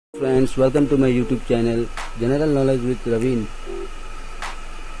friends, welcome to my YouTube channel General Knowledge with Rabin.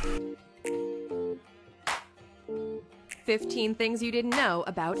 15 things you didn't know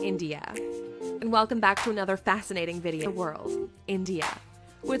about India. And welcome back to another fascinating video. The world, India.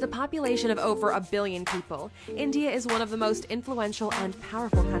 With a population of over 1 billion people, India is one of the most influential and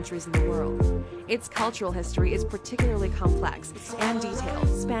powerful countries in the world. Its cultural history is particularly complex and detailed,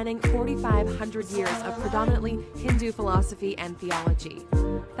 spanning 4,500 years of predominantly Hindu philosophy and theology.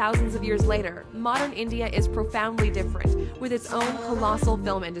 Thousands of years later, modern India is profoundly different, with its own colossal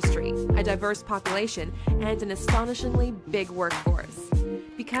film industry, a diverse population, and an astonishingly big workforce.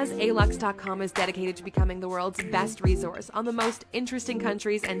 Because alux.com is dedicated to becoming the world's best resource on the most interesting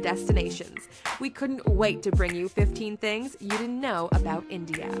countries and destinations, we couldn't wait to bring you 15 things you didn't know about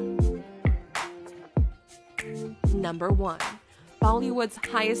India. Number 1. Bollywood's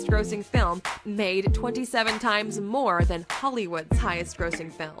highest-grossing film made 27 times more than Hollywood's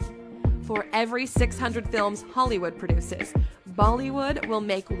highest-grossing film. For every 600 films Hollywood produces, Bollywood will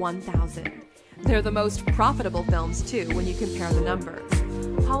make 1,000. They're the most profitable films, too, when you compare the numbers.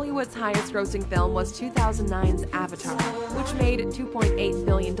 Hollywood's highest-grossing film was 2009's Avatar, which made $2.8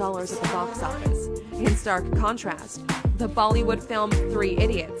 billion at the box office. In stark contrast, the Bollywood film 3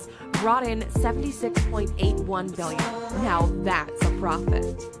 Idiots brought in $76.81 billion. Now that's a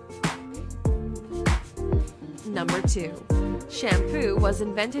profit. Number 2. Shampoo was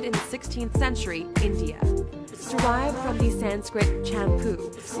invented in the 16th century, India. Derived from the Sanskrit champu,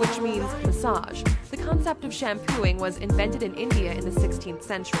 which means massage, the concept of shampooing was invented in India in the 16th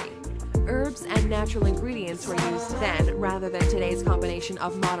century. Herbs and natural ingredients were used then, rather than today's combination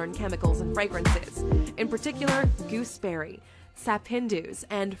of modern chemicals and fragrances, in particular gooseberry, sapindus,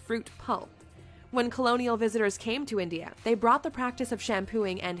 and fruit pulp. When colonial visitors came to India, they brought the practice of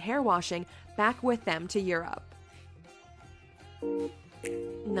shampooing and hair washing back with them to Europe.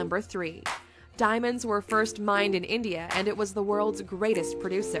 Number 3. Diamonds were first mined in India, and it was the world's greatest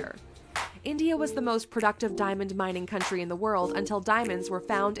producer. India was the most productive diamond mining country in the world until diamonds were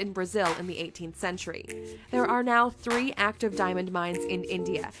found in Brazil in the 18th century. There are now 3 active diamond mines in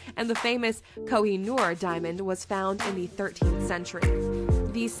India, and the famous Kohinoor diamond was found in the 13th century.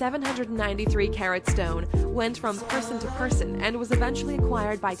 The 793-carat stone went from person to person and was eventually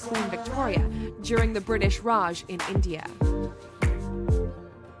acquired by Queen Victoria during the British Raj in India.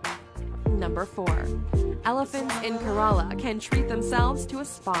 Number 4. Elephants in Kerala can treat themselves to a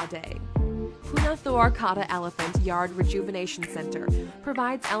spa day. Punathur Kata Elephant Yard Rejuvenation Center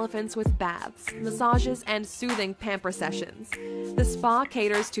provides elephants with baths, massages, and soothing pamper sessions. The spa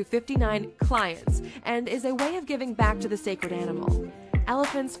caters to 59 clients and is a way of giving back to the sacred animal.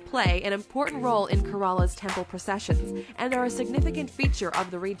 Elephants play an important role in Kerala's temple processions and are a significant feature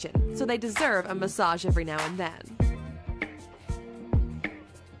of the region, so they deserve a massage every now and then.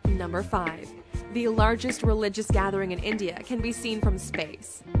 Number 5. The largest religious gathering in India can be seen from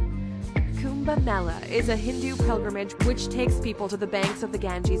space. Kumbh Mela is a Hindu pilgrimage which takes people to the banks of the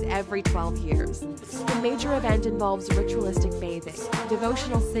Ganges every 12 years. The major event involves ritualistic bathing,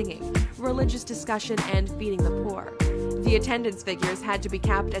 devotional singing, religious discussion, and feeding the poor. The attendance figures had to be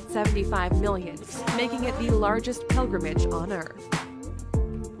capped at 75 million, making it the largest pilgrimage on Earth.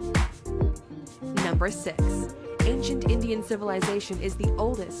 Number 6. Ancient Indian civilization is the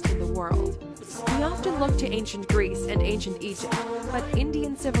oldest in the world. We often look to ancient Greece and ancient Egypt, but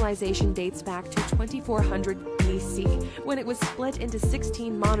Indian civilization dates back to 2400 BC, when it was split into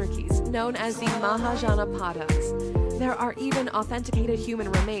 16 monarchies, known as the Mahajanapadas. There are even authenticated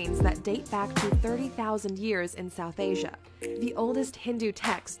human remains that date back to 30,000 years in South Asia. The oldest Hindu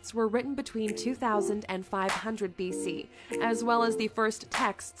texts were written between 2000 and 500 BC, as well as the first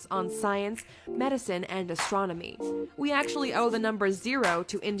texts on science, medicine, and astronomy. We actually owe the number 0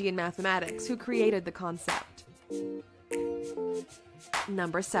 to Indian mathematics, who created the concept.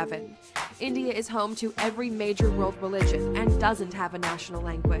 Number 7. India is home to every major world religion and doesn't have a national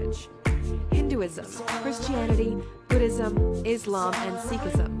language. Hinduism, Christianity, Buddhism, Islam, and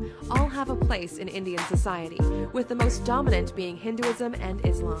Sikhism all have a place in Indian society, with the most dominant being Hinduism and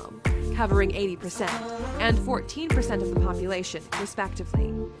Islam, covering 80% and 14% of the population,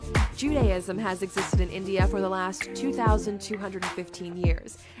 respectively. Judaism has existed in India for the last 2,215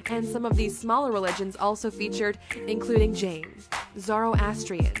 years, and some of these smaller religions also featured, including Jain,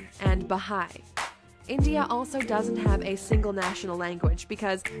 Zoroastrian, and Baha'i. India also doesn't have a single national language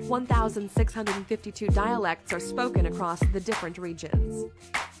because 1,652 dialects are spoken across the different regions.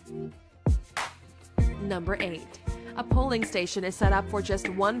 Number 8. A polling station is set up for just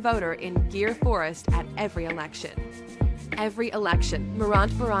one voter in Gir Forest at every election. Every election,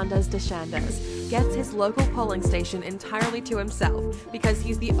 Marant Barandas Deshandas gets his local polling station entirely to himself because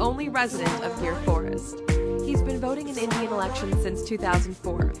he's the only resident of Gir Forest. He's been voting in Indian elections since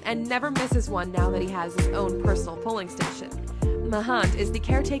 2004 and never misses one now that he has his own personal polling station. Mahant is the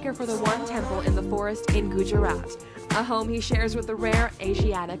caretaker for the one temple in the forest in Gujarat, a home he shares with the rare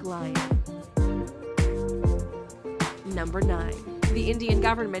Asiatic lion. Number 9. The Indian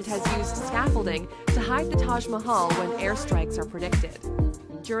government has used scaffolding to hide the Taj Mahal when airstrikes are predicted.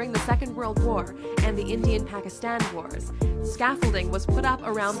 During the Second World War and the Indian-Pakistan Wars, scaffolding was put up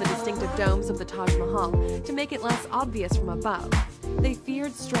around the distinctive domes of the Taj Mahal to make it less obvious from above. They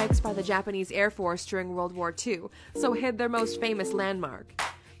feared strikes by the Japanese Air Force during World War II, so hid their most famous landmark.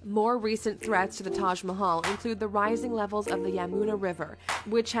 More recent threats to the Taj Mahal include the rising levels of the Yamuna River,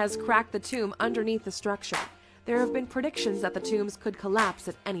 which has cracked the tomb underneath the structure. There have been predictions that the tombs could collapse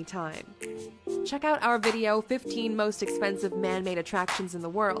at any time. Check out our video, 15 Most Expensive Man-Made Attractions in the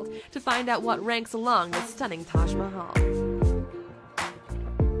World, to find out what ranks along the stunning Taj Mahal.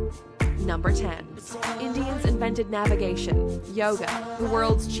 Number 10. Indians invented navigation, yoga, the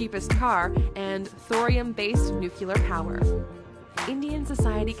world's cheapest car, and thorium-based nuclear power. Indian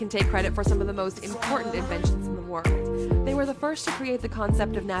society can take credit for some of the most important inventions in the world. They were the first to create the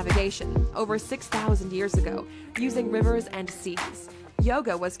concept of navigation over 6,000 years ago, using rivers and seas.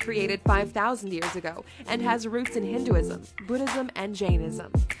 Yoga was created 5,000 years ago and has roots in Hinduism, Buddhism, and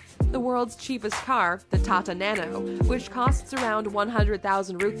Jainism. The world's cheapest car, the Tata Nano, which costs around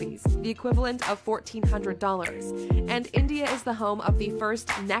 100,000 rupees, the equivalent of $1,400, and India is the home of the first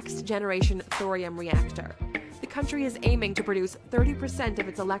next-generation thorium reactor. The country is aiming to produce 30% of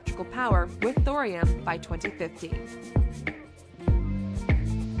its electrical power with thorium by 2050.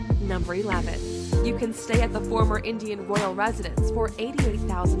 Number 11. You can stay at the former Indian royal residence for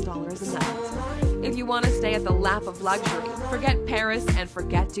 $88,000 a night. If you want to stay at the lap of luxury, forget Paris and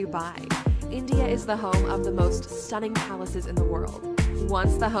forget Dubai. India is the home of the most stunning palaces in the world.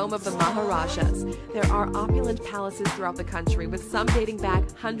 Once the home of the Maharajas, there are opulent palaces throughout the country, with some dating back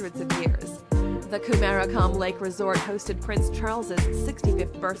hundreds of years. The Kumarakam Lake Resort hosted Prince Charles's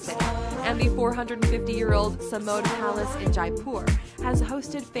 65th birthday, and the 450-year-old Samod Palace in Jaipur has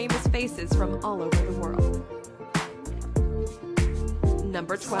hosted famous faces from all over the world.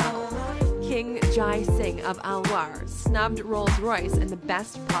 Number 12. King Jai Singh of Alwar snubbed Rolls-Royce in the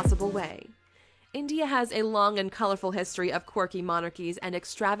best possible way. India has a long and colorful history of quirky monarchies and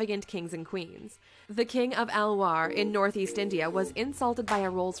extravagant kings and queens. The King of Alwar in northeast India was insulted by a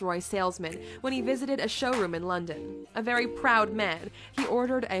Rolls-Royce salesman when he visited a showroom in London. A very proud man, he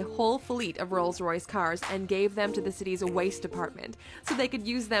ordered a whole fleet of Rolls-Royce cars and gave them to the city's waste department so they could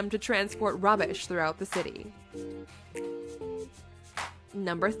use them to transport rubbish throughout the city.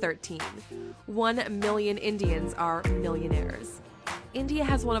 Number 13. 1 million Indians are millionaires. India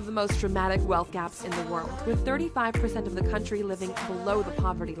has one of the most dramatic wealth gaps in the world, with 35% of the country living below the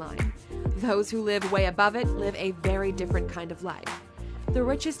poverty line. Those who live way above it live a very different kind of life. The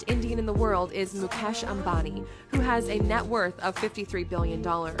richest Indian in the world is Mukesh Ambani, who has a net worth of $53 billion.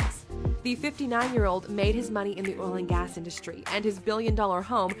 The 59-year-old made his money in the oil and gas industry, and his billion-dollar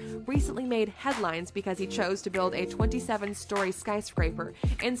home recently made headlines because he chose to build a 27-story skyscraper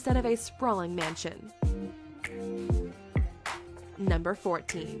instead of a sprawling mansion. Number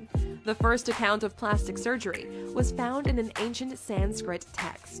 14. The first account of plastic surgery was found in an ancient Sanskrit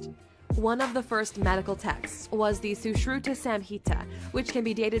text. One of the first medical texts was the Sushruta Samhita, which can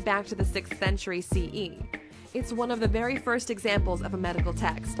be dated back to the 6th century CE. It's one of the very first examples of a medical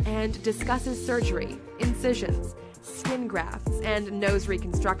text and discusses surgery, incisions, skin grafts, and nose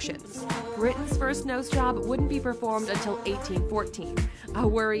reconstruction. Britain's first nose job wouldn't be performed until 1814, a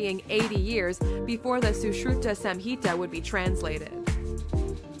worrying 80 years before the Sushruta Samhita would be translated.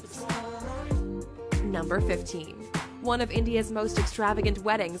 Number 15. One of India's most extravagant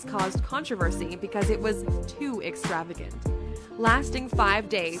weddings caused controversy because it was too extravagant. Lasting 5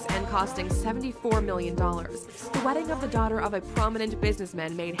 days and costing $74 million, the wedding of the daughter of a prominent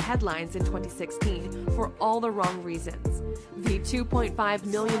businessman made headlines in 2016 for all the wrong reasons. The $2.5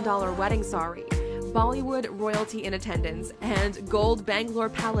 million wedding sari, Bollywood royalty in attendance, and gold Bangalore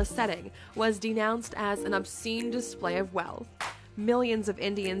Palace setting was denounced as an obscene display of wealth. Millions of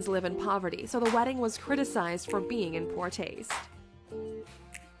Indians live in poverty, so the wedding was criticized for being in poor taste.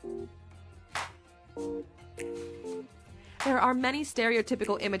 There are many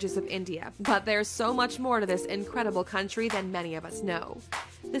stereotypical images of India, but there's so much more to this incredible country than many of us know.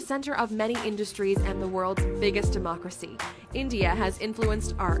 The center of many industries and the world's biggest democracy, India has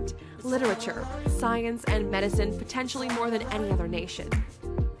influenced art, literature, science, and medicine potentially more than any other nation.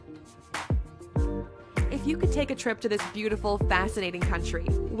 If you could take a trip to this beautiful, fascinating country,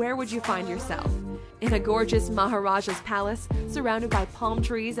 where would you find yourself? In a gorgeous Maharaja's palace surrounded by palm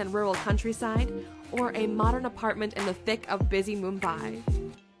trees and rural countryside, or a modern apartment in the thick of busy Mumbai.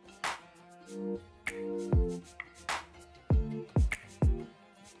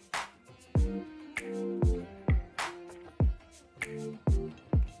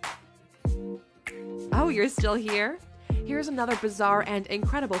 Oh, you're still here? Here's another bizarre and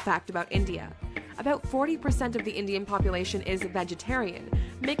incredible fact about India. About 40% of the Indian population is vegetarian,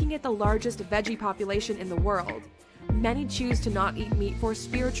 making it the largest veggie population in the world. Many choose to not eat meat for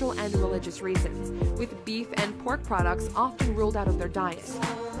spiritual and religious reasons, with beef and pork products often ruled out of their diet.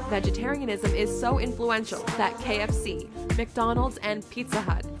 Vegetarianism is so influential that KFC, McDonald's, and Pizza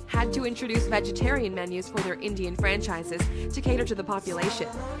Hut had to introduce vegetarian menus for their Indian franchises to cater to the population.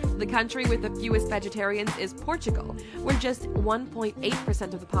 The country with the fewest vegetarians is Portugal, where just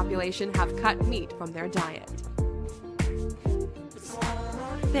 1.8% of the population have cut meat from their diet.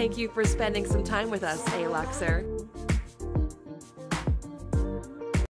 Thank you for spending some time with us, Aluxer.